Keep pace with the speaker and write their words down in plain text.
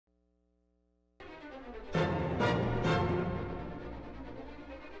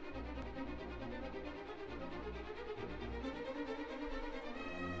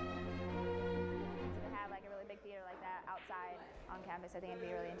So I think it'd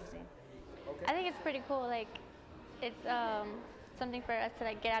be really interesting. Okay. I think it's pretty cool. Like, it's something for us to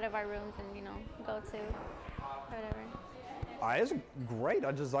like get out of our rooms and go to whatever. It's great.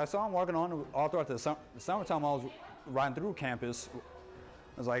 I saw him walking on all throughout the summertime. I was riding through campus. I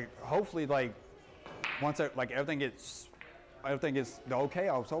was like, hopefully, like once everything gets the okay,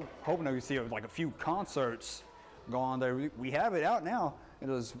 I was hoping that we see like a few concerts go on there. We have it out now. It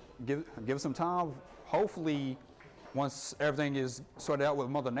was give it some time. Hopefully, once everything is sorted out with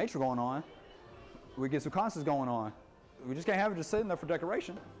Mother Nature going on, we get some concerts going on. We just can't have it just sitting there for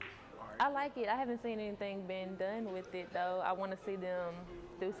decoration. I like it. I haven't seen anything being done with it though. I want to see them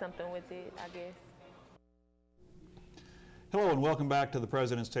do something with it, I guess. Hello and welcome back to the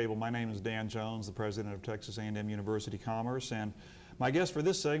President's Table. My name is Dan Jones, the President of Texas A&M University Commerce, and my guest for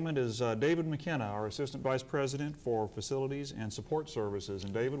this segment is David McKenna, our Assistant Vice President for Facilities and Support Services.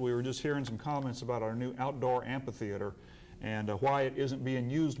 And David, we were just hearing some comments about our new outdoor amphitheater and why it isn't being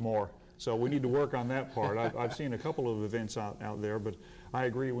used more. So we need to work on that part. I've seen a couple of events out there, but I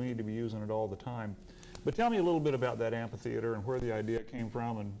agree we need to be using it all the time. But tell me a little bit about that amphitheater and where the idea came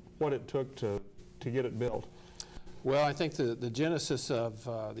from and what it took to get it built. Well, I think the genesis of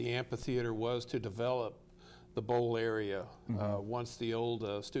the amphitheater was to develop the bowl area. Once the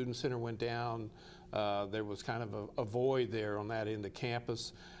old student center went down, there was kind of a void there on that end of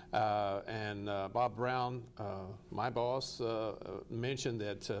campus. And Bob Brown, my boss, mentioned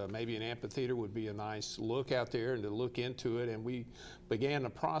that maybe an amphitheater would be a nice look out there and to look into it. And we began a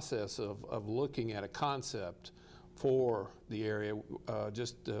process of looking at a concept for the area,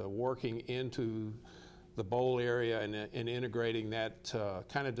 just working into the bowl area and integrating that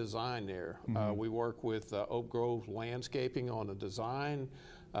kind of design there. We work with Oak Grove Landscaping on the design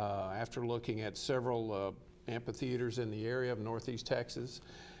after looking at several amphitheaters in the area of Northeast Texas.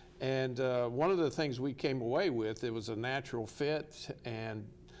 And one of the things we came away with, it was a natural fit, and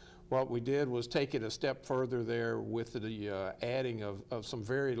what we did was take it a step further there with the adding of some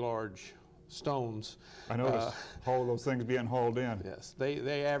very large stones. I noticed all of those things being hauled in. Yes,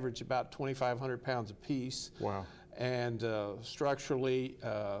 they average about 2,500 pounds apiece. Wow. And structurally,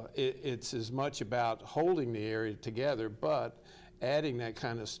 it's as much about holding the area together, but adding that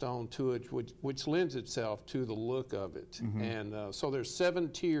kind of stone to it, which lends itself to the look of it. And so there's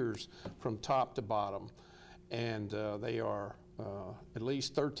 7 tiers from top to bottom, and they are at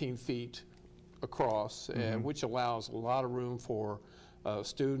least 13 feet across, which allows a lot of room for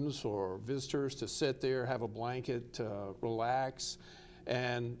students or visitors to sit there, have a blanket, relax.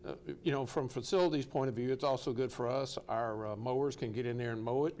 And from facilities point of view, it's also good for us. Our mowers can get in there and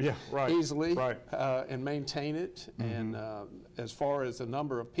mow it easily and maintain it. And as far as the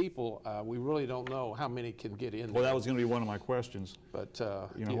number of people, we really don't know how many can get in there. Well, that was going to be one of my questions. But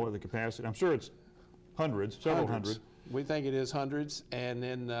what are the capacity? I'm sure it's hundreds, several hundred. We think it is hundreds. And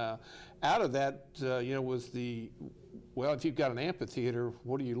then out of that, was the, well, if you've got an amphitheater,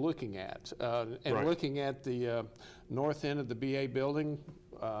 what are you looking at? Looking at the north end of the BA building,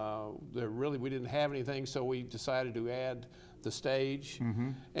 we didn't have anything, so we decided to add the stage.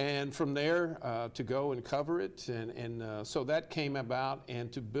 And from there, to go and cover it. And so that came about,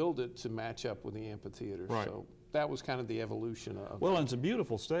 and to build it to match up with the amphitheater. Right. So that was kind of the evolution of Well, and it's a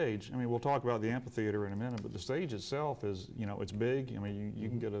beautiful stage. I mean, we'll talk about the amphitheater in a minute, but the stage itself is, it's big. I mean, you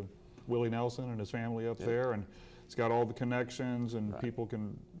can get a Willie Nelson and his family up there, and it's got all the connections, and people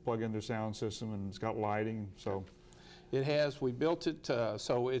can plug in their sound system, and it's got lighting. So it has. We built it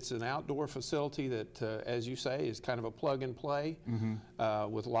so it's an outdoor facility that, as you say, is kind of a plug and play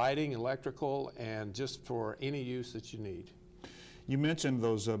with lighting, electrical, and just for any use that you need. You mentioned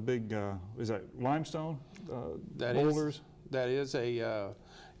those big, is that limestone boulders? That is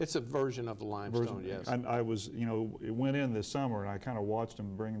it's a version of the limestone, yes. And I was, it went in this summer, and I kind of watched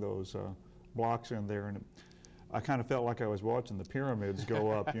them bring those blocks in there, and I kind of felt like I was watching the pyramids go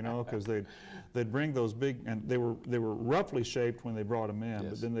up, because they'd bring those big, and they were roughly shaped when they brought them in,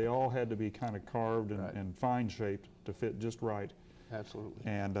 but then they all had to be kind of carved and fine shaped to fit just right. Absolutely.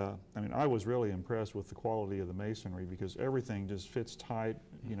 And I was really impressed with the quality of the masonry, because everything just fits tight.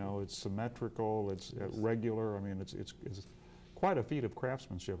 It's symmetrical. It's regular. I mean, it's quite a feat of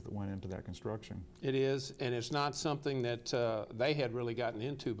craftsmanship that went into that construction. It is, and it's not something that they had really gotten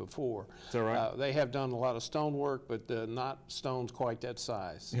into before. Is that right? They have done a lot of stone work, but not stones quite that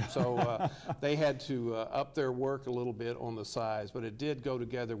size. So they had to up their work a little bit on the size, but it did go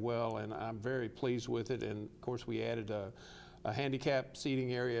together well, and I'm very pleased with it. And of course, we added a handicap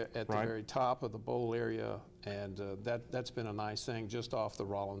seating area at the very top of the bowl area, and that's been a nice thing just off the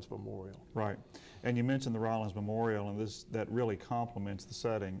Rollins Memorial. Right. And you mentioned the Rollins Memorial, and that really complements the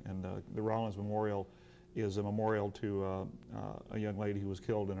setting. And the Rollins Memorial is a memorial to a young lady who was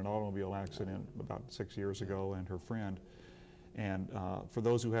killed in an automobile accident about 6 years ago, and her friend. And for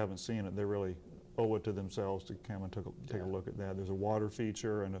those who haven't seen it, they really owe it to themselves to come and take a look at that. There's a water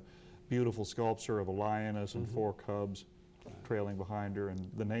feature and a beautiful sculpture of a lioness and 4 cubs trailing behind her, and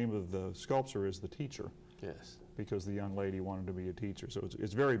the name of the sculpture is The Teacher. Yes. Because the young lady wanted to be a teacher. So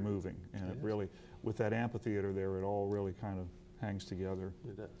it's very moving, and it really, with that amphitheater there, it all really kind of hangs together.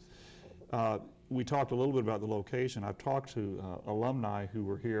 It does. We talked a little bit about the location. I've talked to alumni who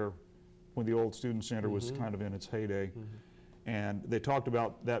were here when the old Student Center was kind of in its heyday, and they talked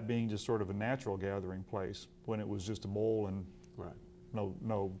about that being just sort of a natural gathering place when it was just a bowl and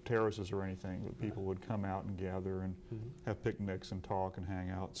no terraces or anything, but people would come out and gather and have picnics and talk and hang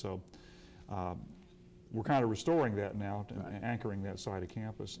out. So we're kind of restoring that now and anchoring that side of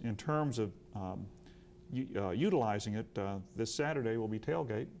campus. In terms of utilizing it, this Saturday will be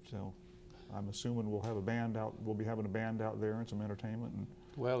tailgate, so I'm assuming we'll have a band out. We'll be having a band out there and some entertainment. And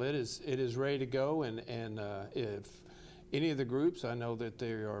well, it is ready to go, and if any of the groups, I know that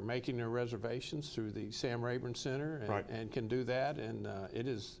they are making their reservations through the Sam Rayburn Center, and can do that, and it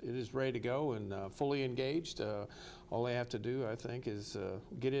is ready to go and fully engaged. All they have to do, I think, is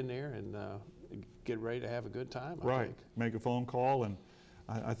get in there and get ready to have a good time. I think. Make a phone call, and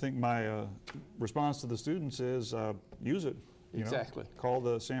I think my response to the students is use it. Exactly. Call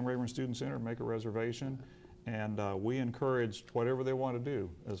the Sam Rayburn Student Center, make a reservation, and we encourage whatever they want to do,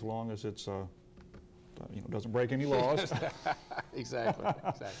 as long as it's doesn't break any laws. Exactly.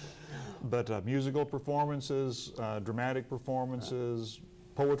 But musical performances, dramatic performances,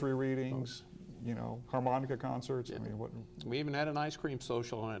 poetry readings, harmonica concerts. Yeah. I mean, what? We even had an ice cream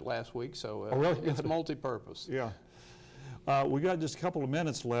social on it last week, so really? It's multi-purpose. Yeah. We got just a couple of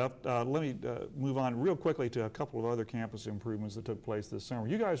minutes left. Let me move on real quickly to a couple of other campus improvements that took place this summer.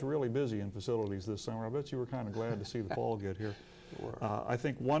 You guys were really busy in facilities this summer. I bet you were kind of glad to see the fall get here. I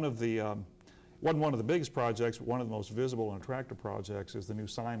think one of the wasn't one of the biggest projects, but one of the most visible and attractive projects is the new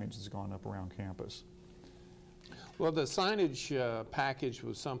signage that's gone up around campus. Well, the signage package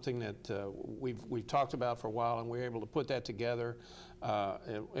was something that we've talked about for a while, and we were able to put that together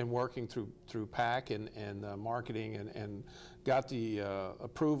and working through PAC and marketing, and got the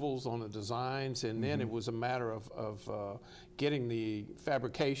approvals on the designs, and then it was a matter of getting the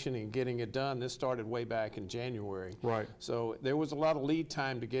fabrication and getting it done. This started way back in January. Right. So there was a lot of lead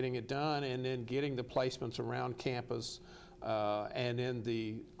time to getting it done, and then getting the placements around campus, and then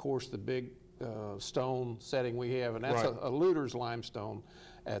of course the big stone setting we have, and that's a Lueders limestone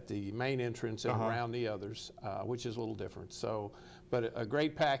at the main entrance and around the others, which is a little different. So, but a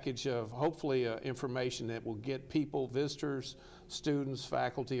great package of hopefully information that will get people, visitors, students,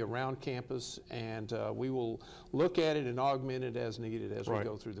 faculty around campus, and we will look at it and augment it as needed as we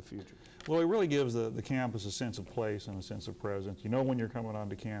go through the future. Well, it really gives the campus a sense of place and a sense of presence. You know when you're coming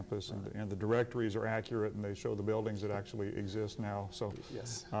onto campus, and the directories are accurate, and they show the buildings that actually exist now. So,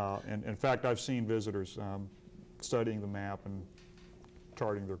 yes. And in fact, I've seen visitors studying the map and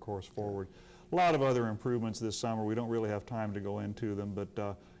charting their course forward. A lot of other improvements this summer. We don't really have time to go into them,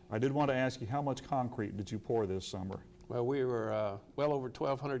 but I did want to ask you, how much concrete did you pour this summer? Well, we were well over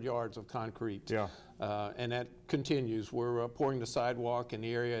 1,200 yards of concrete. Yeah. And that continues. We're pouring the sidewalk in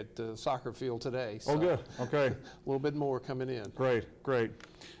the area at the soccer field today. So oh, good. Okay. A little bit more coming in. Great, great.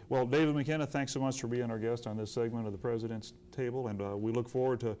 Well, David McKenna, thanks so much for being our guest on this segment of the President's Table, and we look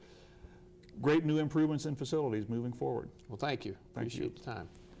forward to great new improvements in facilities moving forward. Well, thank you. Thank you. Appreciate the time.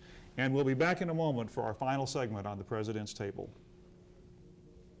 And we'll be back in a moment for our final segment on the President's Table.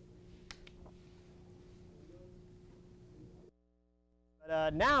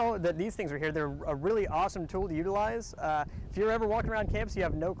 Now that these things are here, they're a really awesome tool to utilize. If you're ever walking around campus, you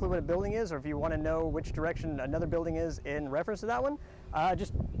have no clue what a building is, or if you want to know which direction another building is in reference to that one,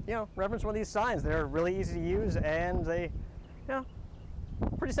 just reference one of these signs. They're really easy to use, and they,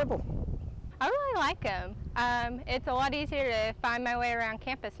 pretty simple. I really like them. It's a lot easier to find my way around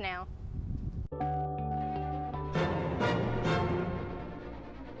campus now.